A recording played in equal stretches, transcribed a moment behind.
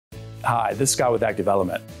Hi, this is Scott with Active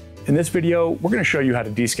Element. In this video, we're going to show you how to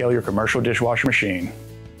descale your commercial dishwasher machine.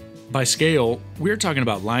 By scale, we're talking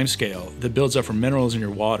about lime scale that builds up from minerals in your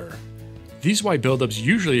water. These white buildups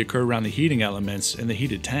usually occur around the heating elements in the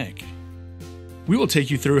heated tank. We will take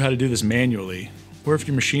you through how to do this manually, or if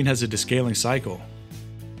your machine has a descaling cycle.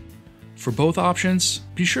 For both options,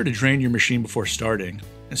 be sure to drain your machine before starting,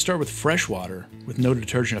 and start with fresh water with no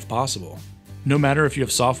detergent if possible. No matter if you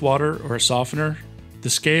have soft water or a softener, the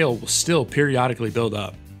scale will still periodically build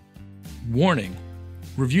up. Warning: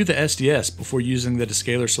 review the SDS before using the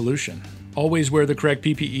Descaler solution. Always wear the correct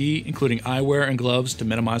PPE, including eyewear and gloves to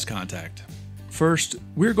minimize contact. First,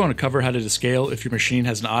 we're going to cover how to descale if your machine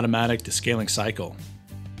has an automatic descaling cycle.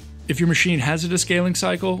 If your machine has a descaling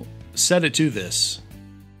cycle, set it to this.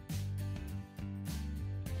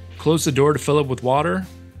 Close the door to fill it with water.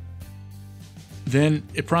 Then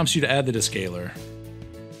it prompts you to add the descaler.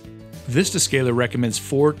 This descaler recommends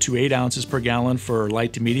 4 to 8 ounces per gallon for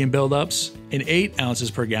light to medium buildups and 8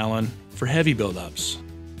 ounces per gallon for heavy buildups.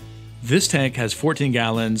 This tank has 14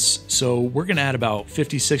 gallons, so we're going to add about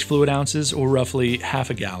 56 fluid ounces or roughly half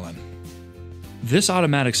a gallon. This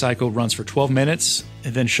automatic cycle runs for 12 minutes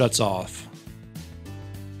and then shuts off.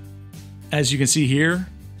 As you can see here,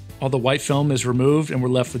 all the white film is removed and we're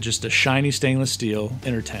left with just a shiny stainless steel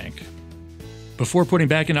inner tank. Before putting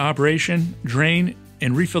back into operation, drain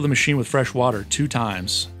and refill the machine with fresh water 2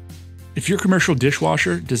 times. If your commercial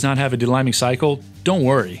dishwasher does not have a deliming cycle, don't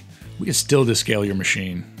worry, we can still descale your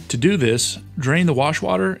machine. To do this, drain the wash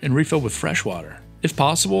water and refill with fresh water. If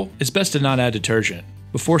possible, it's best to not add detergent.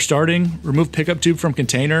 Before starting, remove pickup tube from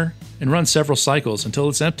container and run several cycles until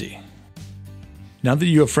it's empty. Now that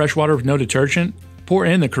you have fresh water with no detergent, pour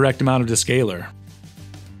in the correct amount of descaler.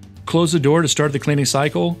 Close the door to start the cleaning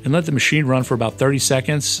cycle and let the machine run for about 30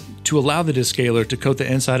 seconds to allow the descaler to coat the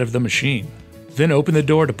inside of the machine. Then open the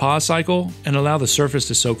door to pause cycle and allow the surface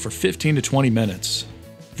to soak for 15 to 20 minutes.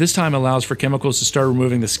 This time allows for chemicals to start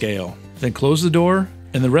removing the scale. Then close the door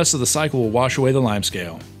and the rest of the cycle will wash away the lime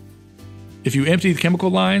scale. If you empty the chemical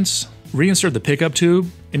lines, reinsert the pickup tube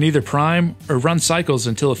and either prime or run cycles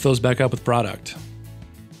until it fills back up with product.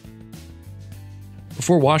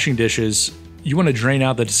 Before washing dishes, you want to drain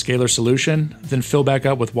out the descaler solution, then fill back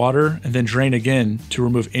up with water and then drain again to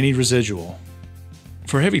remove any residual.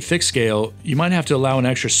 For heavy thick scale, you might have to allow an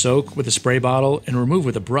extra soak with a spray bottle and remove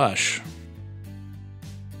with a brush.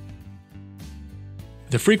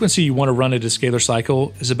 The frequency you want to run a descaler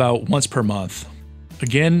cycle is about once per month.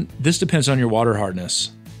 Again, this depends on your water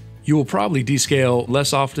hardness. You will probably descale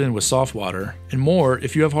less often with soft water and more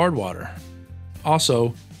if you have hard water.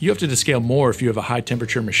 Also, you have to descale more if you have a high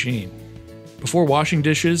temperature machine. Before washing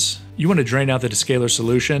dishes, you want to drain out the descaler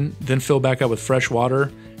solution, then fill back up with fresh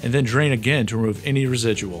water, and then drain again to remove any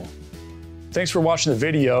residual. Thanks for watching the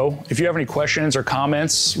video. If you have any questions or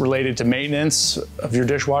comments related to maintenance of your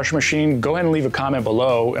dishwasher machine, go ahead and leave a comment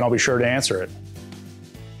below and I'll be sure to answer it.